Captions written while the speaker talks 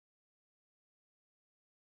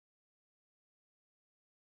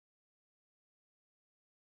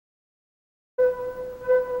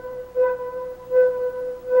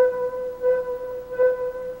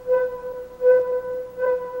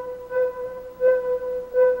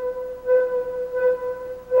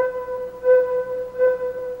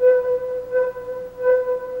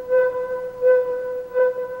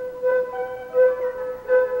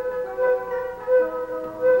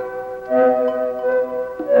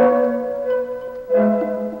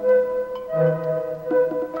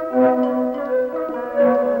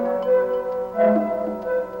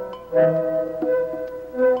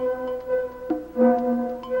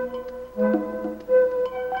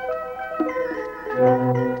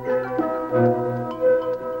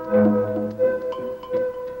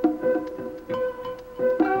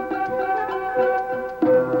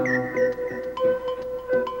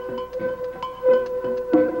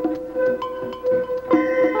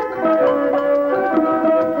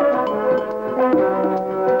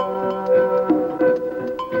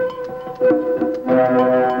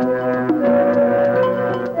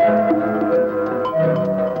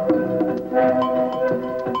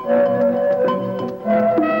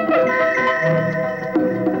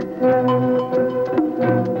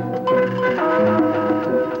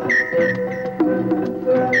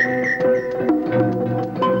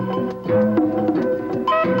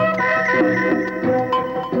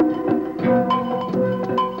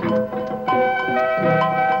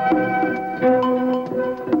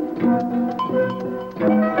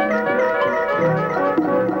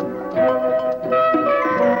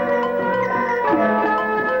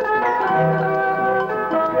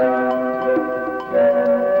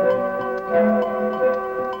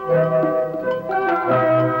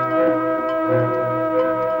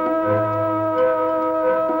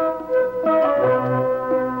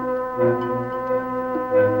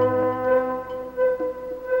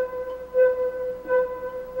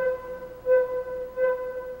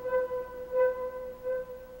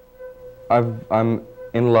I'm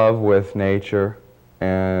in love with nature,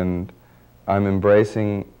 and I'm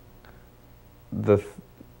embracing the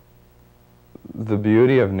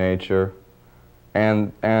beauty of nature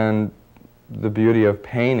and the beauty of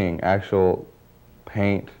painting, actual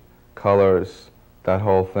paint, colors, that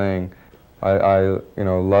whole thing. I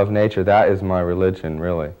love nature. That is my religion,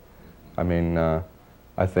 really. I mean,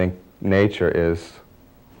 I think nature is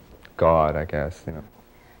God, I guess, you know.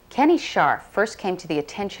 Kenny Scharf first came to the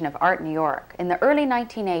attention of art New York in the early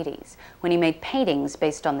 1980s when he made paintings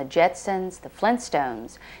based on the Jetsons, the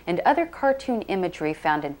Flintstones, and other cartoon imagery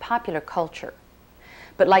found in popular culture.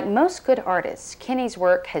 But like most good artists, Kenny's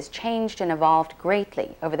work has changed and evolved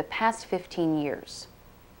greatly over the past 15 years.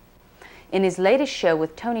 In his latest show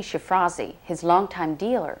with Tony Shafrazi, his longtime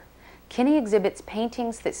dealer, Kenny exhibits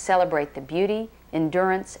paintings that celebrate the beauty,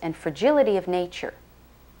 endurance, and fragility of nature.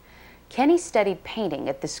 Kenny studied painting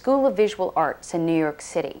at the School of Visual Arts in New York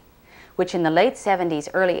City, which in the late 70s,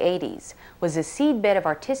 early 80s was a seedbed of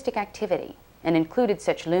artistic activity and included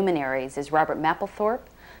such luminaries as Robert Mapplethorpe,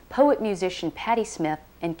 poet-musician Patti Smith,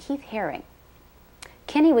 and Keith Haring.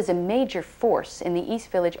 Kenny was a major force in the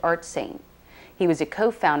East Village art scene. He was a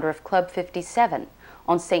co-founder of Club 57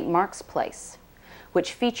 on St. Mark's Place,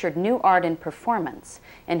 which featured new art and performance,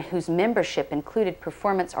 and whose membership included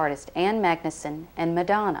performance artist Ann Magnuson and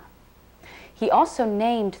Madonna. He also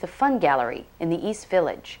named the Fun Gallery in the East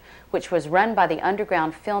Village, which was run by the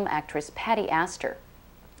underground film actress Patti Astor,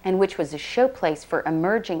 and which was a showplace for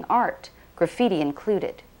emerging art, graffiti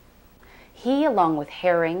included. He, along with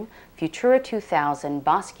Haring, Futura 2000,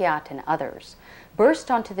 Basquiat, and others,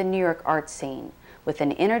 burst onto the New York art scene with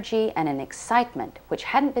an energy and an excitement which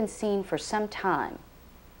hadn't been seen for some time.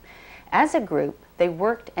 As a group, they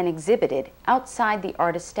worked and exhibited outside the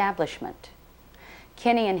art establishment.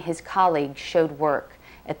 Kenny and his colleagues showed work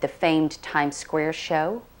at the famed Times Square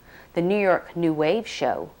show, the New York New Wave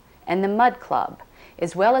show, and the Mud Club,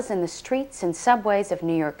 as well as in the streets and subways of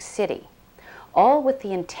New York City, all with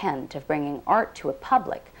the intent of bringing art to a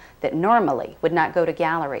public that normally would not go to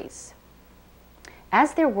galleries.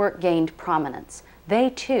 As their work gained prominence, they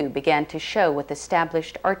too began to show with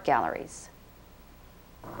established art galleries.